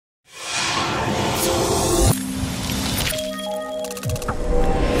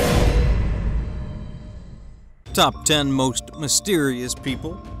Top 10 most mysterious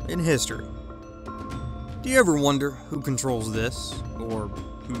people in history. Do you ever wonder who controls this, or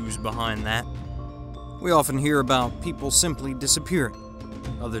who's behind that? We often hear about people simply disappearing.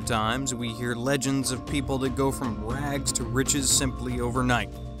 Other times, we hear legends of people that go from rags to riches simply overnight.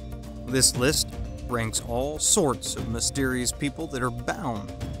 This list ranks all sorts of mysterious people that are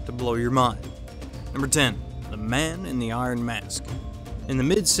bound to blow your mind. Number 10. The Man in the Iron Mask. In the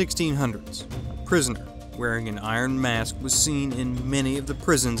mid-1600s, a prisoner wearing an iron mask was seen in many of the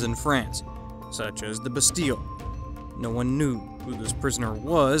prisons in France, such as the Bastille. No one knew who this prisoner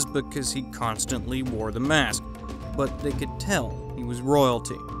was because he constantly wore the mask, but they could tell he was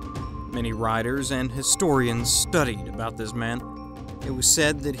royalty. Many writers and historians studied about this man. It was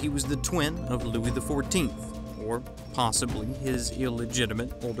said that he was the twin of Louis XIV, or possibly his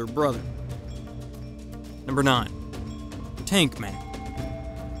illegitimate older brother. Number 9. Tank Man.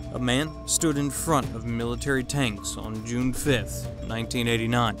 A man stood in front of military tanks on June 5th,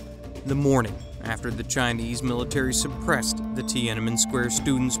 1989, the morning after the Chinese military suppressed the Tiananmen Square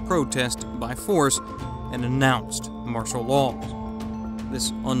students' protest by force and announced martial laws.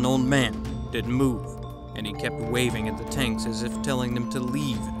 This unknown man didn't move, and he kept waving at the tanks as if telling them to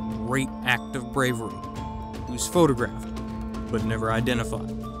leave in a great act of bravery. He was photographed, but never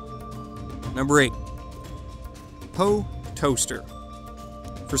identified. Number 8. Poe Toaster.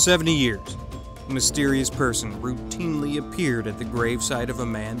 For 70 years, a mysterious person routinely appeared at the gravesite of a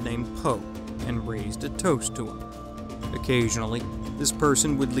man named Poe and raised a toast to him. Occasionally, this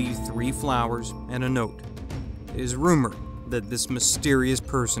person would leave 3 flowers and a note. It is rumored that this mysterious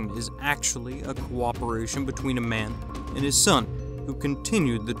person is actually a cooperation between a man and his son who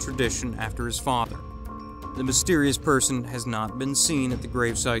continued the tradition after his father. The mysterious person has not been seen at the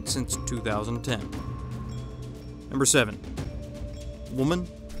gravesite since 2010. Number 7. Woman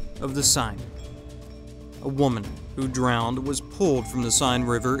of the Seine. A woman who drowned was pulled from the Seine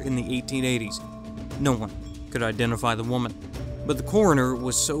River in the 1880s. No one could identify the woman, but the coroner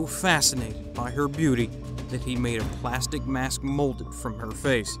was so fascinated by her beauty that he made a plastic mask molded from her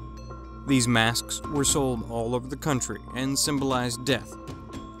face. These masks were sold all over the country and symbolized death.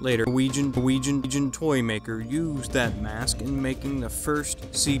 Later, a Norwegian toy maker used that mask in making the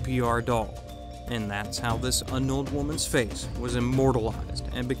first CPR doll. And that's how this unknown woman's face was immortalized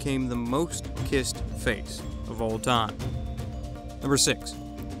and became the most kissed face of all time. Number 6.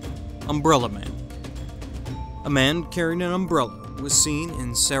 Umbrella Man. A man carrying an umbrella was seen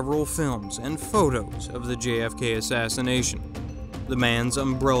in several films and photos of the JFK assassination. The man's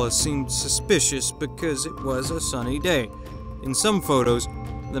umbrella seemed suspicious because it was a sunny day. In some photos,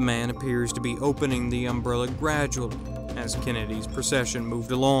 the man appears to be opening the umbrella gradually as Kennedy's procession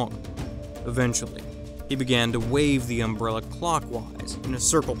moved along. Eventually, he began to wave the umbrella clockwise in a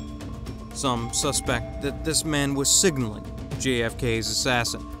circle. Some suspect that this man was signaling JFK's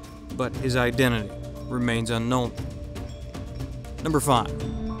assassin, but his identity remains unknown. Number 5.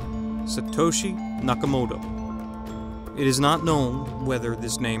 Satoshi Nakamoto. It is not known whether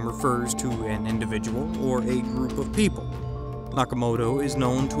this name refers to an individual or a group of people. Nakamoto is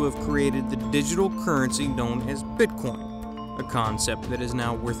known to have created the digital currency known as Bitcoin, a concept that is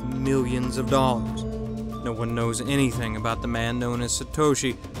now worth millions of dollars. No one knows anything about the man known as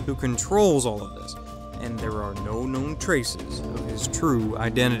Satoshi who controls all of this, and there are no known traces of his true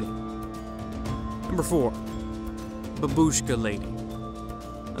identity. Number 4. Babushka Lady.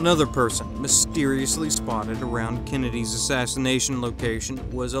 Another person mysteriously spotted around Kennedy's assassination location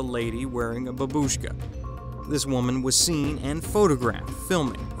was a lady wearing a babushka. This woman was seen and photographed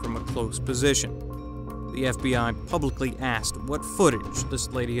filming from a close position. The FBI publicly asked what footage this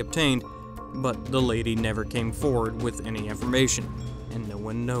lady obtained, but the lady never came forward with any information, and no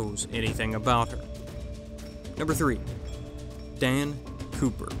one knows anything about her. Number 3. Dan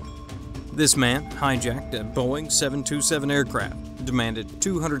Cooper. This man hijacked a Boeing 727 aircraft, demanded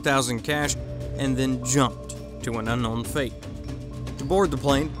 $200,000 cash, and then jumped to an unknown fate. To board the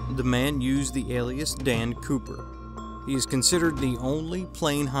plane, the man used the alias Dan Cooper. He is considered the only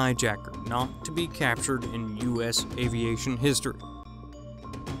plane hijacker not to be captured in U.S. aviation history.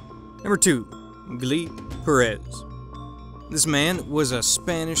 Number 2. Gli Perez. This man was a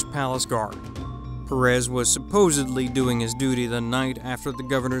Spanish palace guard. Perez was supposedly doing his duty the night after the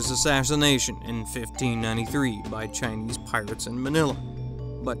governor's assassination in 1593 by Chinese pirates in Manila.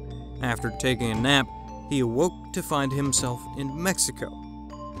 But after taking a nap, he awoke to find himself in Mexico.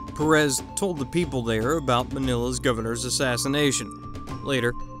 Perez told the people there about Manila's governor's assassination.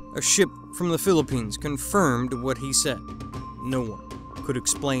 Later, a ship from the Philippines confirmed what he said. No one could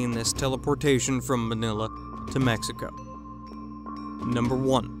explain this teleportation from Manila to Mexico. Number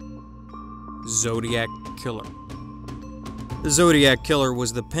 1. Zodiac Killer. The Zodiac Killer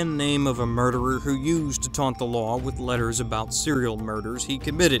was the pen name of a murderer who used to taunt the law with letters about serial murders he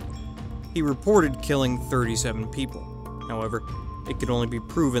committed. He reported killing 37 people. However, it could only be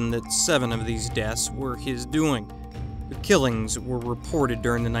proven that 7 of these deaths were his doing. The killings were reported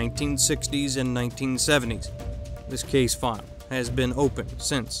during the 1960s and 1970s. This case file has been open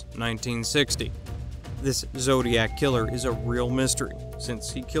since 1960. This Zodiac Killer is a real mystery,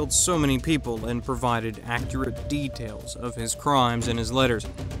 since he killed so many people and provided accurate details of his crimes in his letters,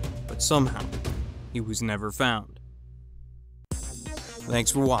 but somehow he was never found. Thanks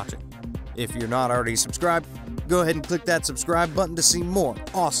for watching. If you're not already subscribed, go ahead and click that subscribe button to see more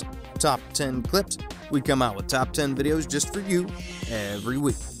awesome top 10 clips. We come out with top 10 videos just for you every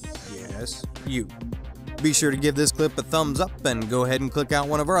week. Yes, you. Be sure to give this clip a thumbs up and go ahead and click out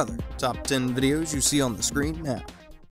one of our other top 10 videos you see on the screen now.